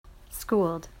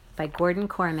Schooled by Gordon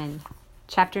Corman.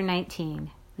 Chapter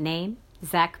 19. Name,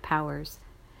 Zach Powers.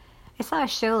 I saw a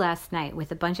show last night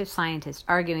with a bunch of scientists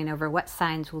arguing over what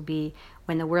signs will be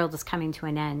when the world is coming to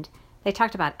an end. They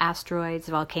talked about asteroids,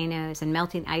 volcanoes, and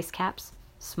melting ice caps.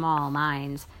 Small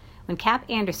minds. When Cap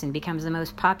Anderson becomes the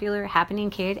most popular happening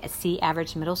kid at C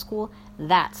Average Middle School,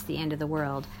 that's the end of the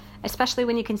world, especially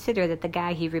when you consider that the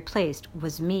guy he replaced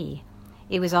was me.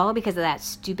 It was all because of that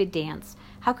stupid dance.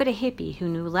 How could a hippie who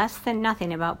knew less than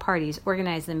nothing about parties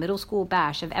organize the middle school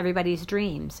bash of everybody's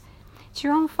dreams? It's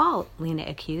your own fault, Lena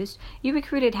accused. You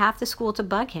recruited half the school to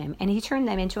bug him, and he turned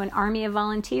them into an army of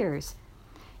volunteers.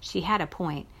 She had a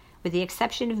point. With the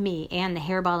exception of me and the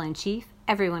hairball in chief,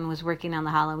 everyone was working on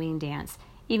the Halloween dance,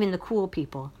 even the cool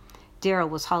people.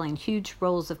 Daryl was hauling huge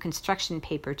rolls of construction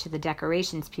paper to the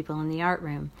decorations people in the art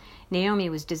room. Naomi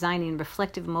was designing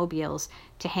reflective mobiles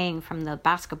to hang from the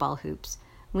basketball hoops.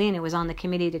 Lena was on the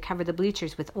committee to cover the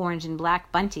bleachers with orange and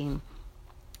black bunting.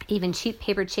 Even cheap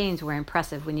paper chains were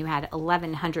impressive when you had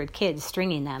 1,100 kids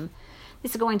stringing them.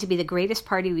 This is going to be the greatest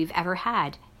party we've ever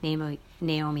had,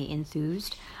 Naomi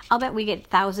enthused. I'll bet we get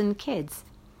 1,000 kids.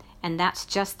 And that's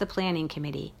just the planning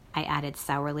committee, I added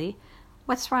sourly.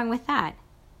 What's wrong with that?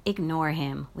 Ignore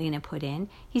him, Lena put in.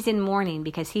 He's in mourning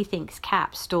because he thinks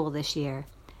Cap stole this year.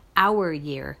 Our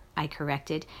year, I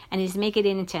corrected, and he's making it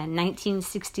into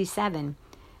 1967.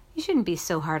 You shouldn't be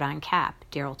so hard on Cap,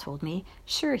 Daryl told me.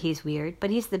 Sure, he's weird, but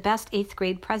he's the best 8th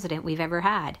grade president we've ever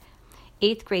had.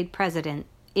 8th grade president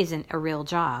isn't a real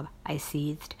job, I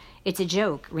seethed. It's a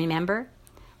joke, remember?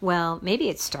 Well, maybe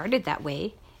it started that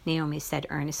way, Naomi said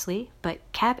earnestly, but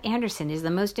Cap Anderson is the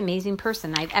most amazing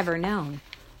person I've ever known.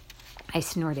 I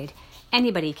snorted.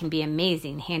 Anybody can be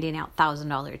amazing handing out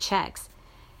 $1,000 checks.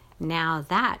 Now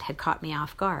that had caught me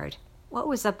off guard. What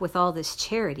was up with all this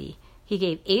charity? He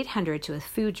gave $800 to a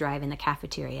food drive in the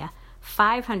cafeteria,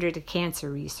 $500 to cancer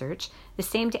research, the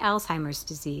same to Alzheimer's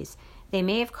disease. They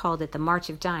may have called it the March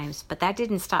of Dimes, but that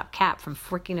didn't stop Cap from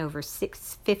forking over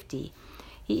 $650.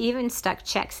 He even stuck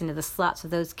checks into the slots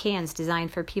of those cans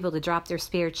designed for people to drop their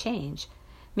spare change.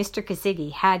 Mr.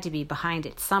 Kazigi had to be behind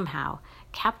it somehow.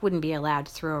 Cap wouldn't be allowed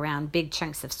to throw around big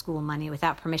chunks of school money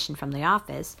without permission from the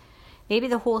office. Maybe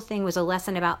the whole thing was a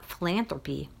lesson about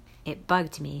philanthropy. It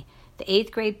bugged me. The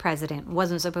 8th grade president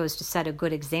wasn't supposed to set a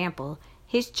good example.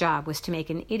 His job was to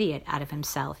make an idiot out of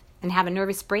himself and have a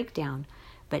nervous breakdown.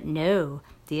 But no,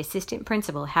 the assistant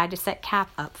principal had to set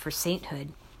Cap up for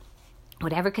sainthood.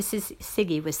 Whatever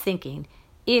Kazigi was thinking,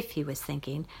 if he was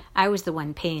thinking, I was the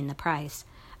one paying the price.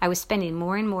 I was spending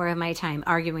more and more of my time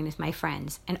arguing with my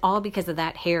friends, and all because of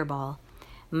that hairball.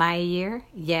 My year?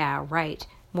 Yeah, right.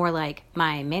 More like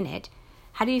my minute.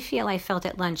 How do you feel I felt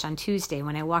at lunch on Tuesday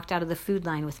when I walked out of the food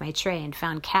line with my tray and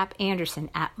found Cap Anderson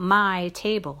at my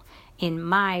table, in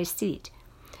my seat?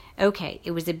 Okay,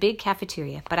 it was a big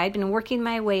cafeteria, but I'd been working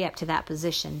my way up to that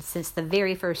position since the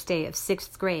very first day of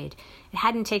 6th grade. It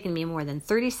hadn't taken me more than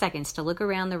 30 seconds to look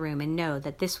around the room and know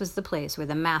that this was the place where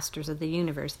the masters of the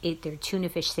universe ate their tuna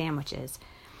fish sandwiches.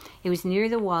 It was near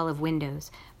the wall of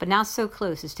windows, but not so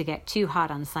close as to get too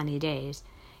hot on sunny days.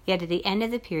 Yet at the end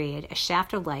of the period, a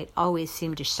shaft of light always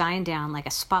seemed to shine down like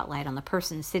a spotlight on the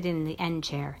person sitting in the end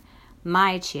chair.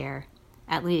 My chair,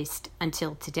 at least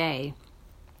until today.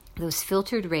 Those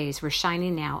filtered rays were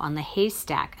shining now on the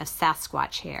haystack of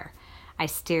Sasquatch hair. I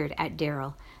stared at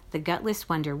Daryl. The gutless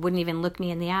wonder wouldn't even look me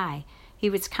in the eye.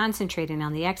 He was concentrating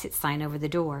on the exit sign over the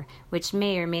door, which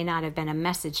may or may not have been a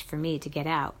message for me to get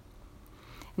out.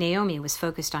 Naomi was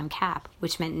focused on Cap,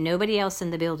 which meant nobody else in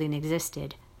the building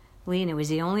existed. Lena was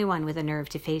the only one with the nerve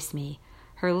to face me.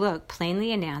 Her look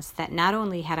plainly announced that not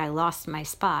only had I lost my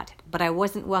spot, but I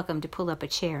wasn't welcome to pull up a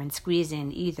chair and squeeze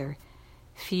in either.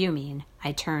 Fuming,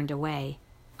 I turned away.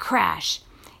 Crash!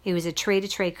 It was a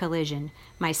tray-to-tray collision.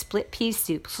 My split pea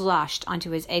soup sloshed onto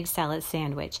his egg salad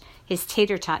sandwich. His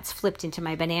tater tots flipped into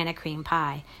my banana cream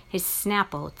pie. His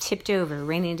Snapple tipped over,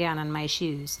 raining down on my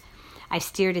shoes. I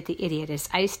stared at the idiot as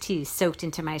iced tea soaked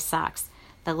into my socks.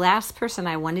 The last person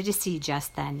I wanted to see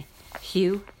just then,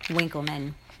 Hugh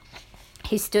Winkleman.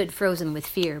 He stood frozen with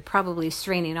fear, probably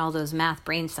straining all those math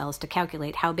brain cells to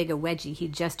calculate how big a wedgie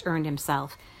he'd just earned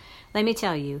himself. Let me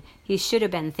tell you, he should have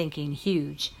been thinking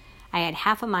huge. I had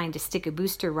half a mind to stick a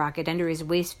booster rocket under his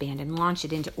waistband and launch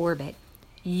it into orbit.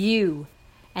 You!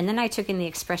 And then I took in the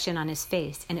expression on his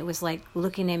face, and it was like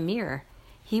looking in a mirror.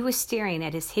 He was staring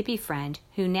at his hippie friend,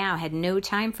 who now had no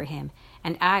time for him,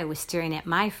 and I was staring at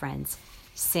my friends.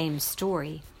 Same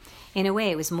story. In a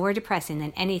way, it was more depressing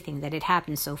than anything that had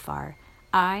happened so far.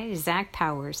 I, Zach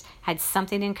Powers, had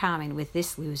something in common with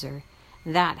this loser.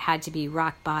 That had to be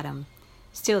rock bottom.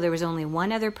 Still, there was only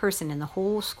one other person in the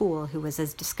whole school who was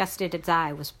as disgusted as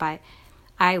I was by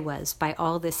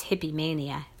all this hippie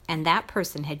mania, and that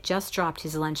person had just dropped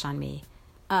his lunch on me.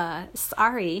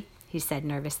 Sorry, he said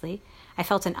nervously. I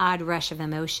felt an odd rush of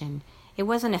emotion. It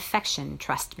wasn't affection,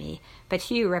 trust me, but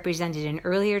Hugh represented an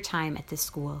earlier time at this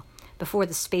school, before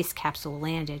the space capsule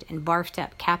landed and barfed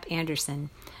up Cap Anderson,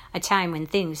 a time when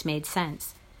things made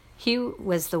sense. Hugh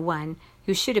was the one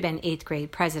who should have been 8th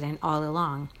grade president all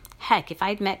along. Heck, if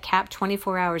I'd met Cap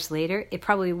 24 hours later, it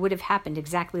probably would have happened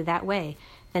exactly that way.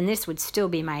 Then this would still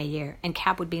be my year, and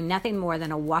Cap would be nothing more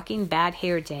than a walking bad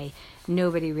hair day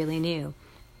nobody really knew.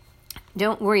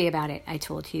 Don't worry about it, I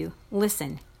told Hugh.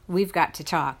 Listen, we've got to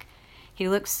talk. He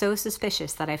looked so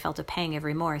suspicious that I felt a pang of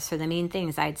remorse for the mean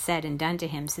things I'd said and done to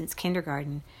him since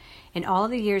kindergarten. In all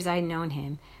the years I'd known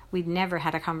him, we'd never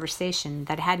had a conversation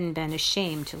that hadn't been a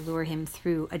sham to lure him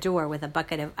through a door with a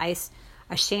bucket of ice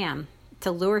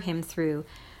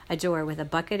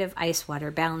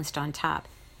water balanced on top.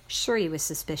 Sure, he was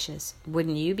suspicious.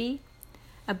 Wouldn't you be?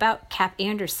 About Cap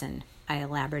Anderson, I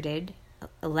elaborated,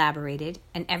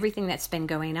 and everything that's been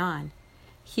going on.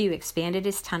 Hugh expanded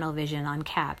his tunnel vision on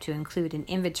Cap to include an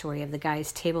inventory of the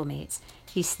guy's table mates.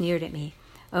 He sneered at me.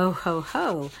 Oh, ho,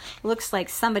 ho. Looks like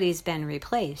somebody's been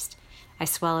replaced. I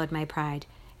swallowed my pride.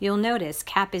 You'll notice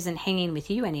Cap isn't hanging with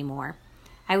you anymore.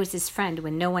 I was his friend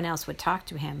when no one else would talk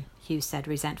to him, Hugh said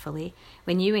resentfully,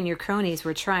 when you and your cronies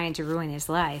were trying to ruin his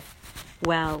life.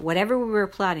 Well, whatever we were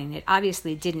plotting, it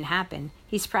obviously didn't happen.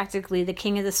 He's practically the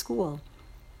king of the school.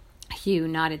 Hugh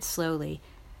nodded slowly.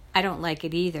 I don't like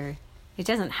it either. It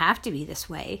doesn't have to be this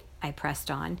way, I pressed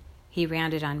on. He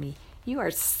rounded on me. You are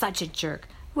such a jerk.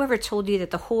 Whoever told you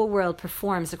that the whole world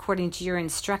performs according to your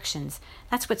instructions?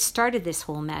 That's what started this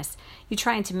whole mess. You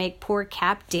trying to make poor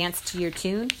Cap dance to your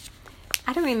tune?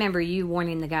 I don't remember you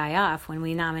warning the guy off when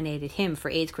we nominated him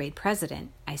for 8th grade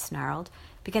president, I snarled,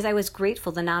 because I was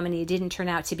grateful the nominee didn't turn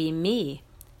out to be me.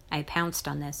 I pounced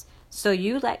on this. So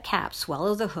you let Cap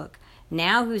swallow the hook.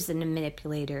 Now who's the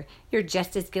manipulator? You're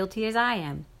just as guilty as I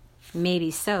am. Maybe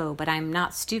so, but I'm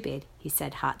not stupid, he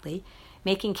said hotly.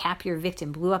 Making Cap your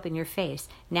victim blew up in your face.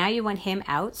 Now you want him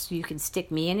out so you can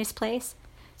stick me in his place?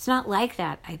 It's not like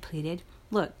that, I pleaded.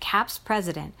 Look, Cap's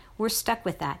president. We're stuck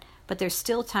with that. But there's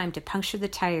still time to puncture the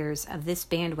tires of this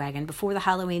bandwagon before the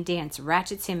Halloween dance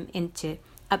ratchets him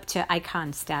up to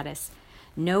icon status.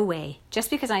 No way. Just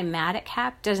because I'm mad at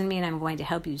Cap doesn't mean I'm going to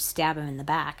help you stab him in the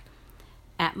back.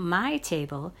 At my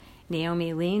table,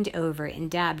 Naomi leaned over and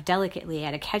dabbed delicately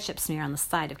at a ketchup smear on the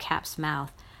side of Cap's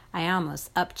mouth. I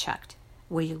almost upchucked.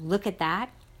 Will you look at that?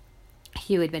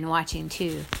 Hugh had been watching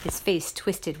too, his face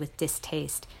twisted with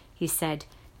distaste. He said,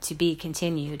 to be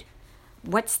continued.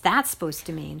 What's that supposed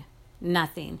to mean?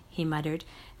 Nothing, he muttered,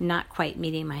 not quite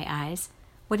meeting my eyes.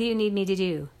 What do you need me to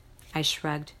do? I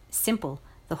shrugged. Simple.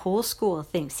 The whole school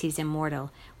thinks he's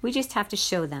immortal. We just have to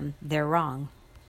show them they're wrong.